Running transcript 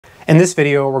In this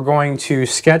video, we're going to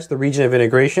sketch the region of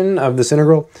integration of this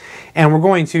integral, and we're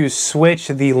going to switch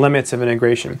the limits of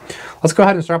integration. Let's go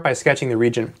ahead and start by sketching the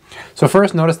region. So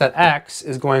first, notice that x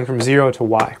is going from 0 to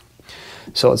y.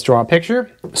 So let's draw a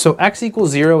picture. So x equals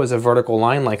 0 is a vertical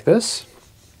line like this.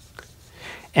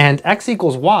 And x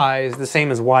equals y is the same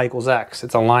as y equals x.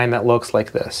 It's a line that looks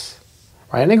like this.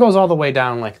 Right? And it goes all the way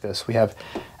down like this. We have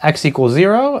x equals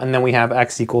 0, and then we have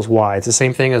x equals y. It's the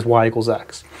same thing as y equals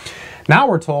x. Now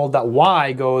we're told that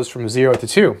y goes from 0 to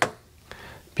 2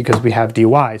 because we have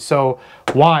dy. So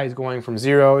y is going from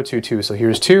 0 to 2. So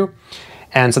here's 2.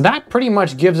 And so that pretty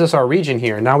much gives us our region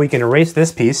here. Now we can erase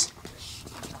this piece.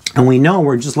 And we know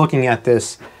we're just looking at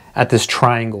this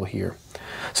triangle here.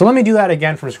 So let me do that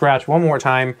again from scratch one more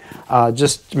time,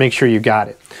 just to make sure you got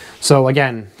it. So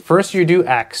again, first you do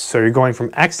x. So you're going from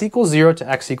x equals 0 to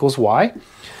x equals y.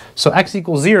 So x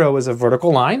equals 0 is a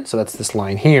vertical line. So that's this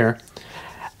line here.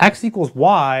 X equals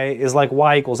y is like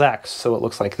y equals x, so it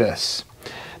looks like this.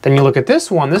 Then you look at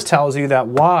this one, this tells you that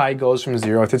y goes from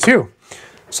 0 to 2.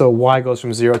 So y goes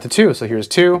from 0 to 2, so here's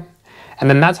 2. And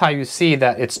then that's how you see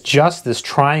that it's just this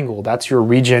triangle. That's your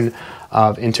region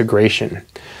of integration.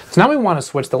 So now we want to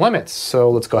switch the limits, so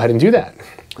let's go ahead and do that.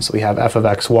 So we have f of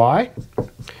xy,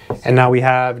 and now we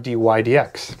have dy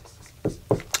dx.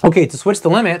 Okay, to switch the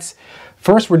limits,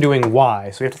 first we're doing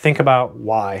y, so we have to think about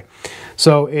y.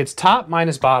 So it's top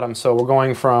minus bottom, so we're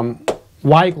going from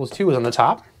y equals 2 is on the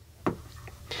top,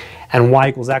 and y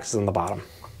equals x is on the bottom.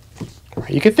 Right?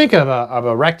 You could think of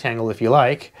a rectangle if you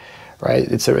like, right?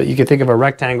 You could think of a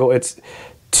rectangle, it's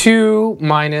 2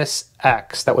 minus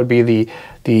x, that would be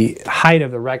the height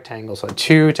of the rectangle, so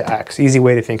 2 to x, easy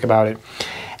way to think about it.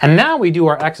 And now we do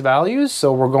our x values,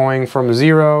 so we're going from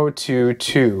 0 to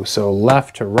 2, so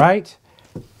left to right,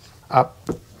 up,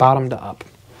 bottom to up.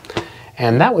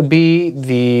 And that would be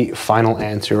the final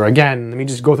answer. Again, let me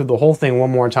just go through the whole thing one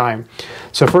more time.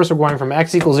 So first we're going from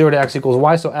x equals 0 to x equals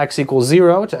y, so x equals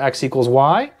 0 to x equals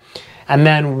y. And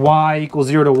then y equals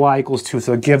 0 to y equals 2,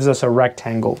 so it gives us a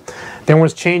rectangle. Then we're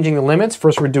changing the limits.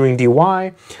 First we're doing dy.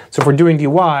 So if we're doing dy,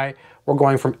 we're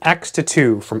going from x to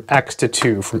 2, from x to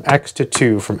 2, from x to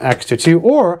 2, from x to 2.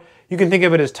 Or you can think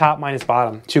of it as top minus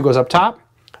bottom. 2 goes up top,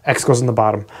 x goes on the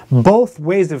bottom. Both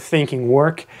ways of thinking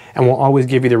work and will always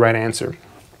give you the right answer.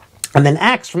 And then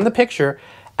x, from the picture,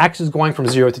 x is going from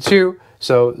 0 to 2,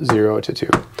 so 0 to 2.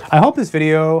 I hope this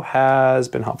video has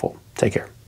been helpful. Take care.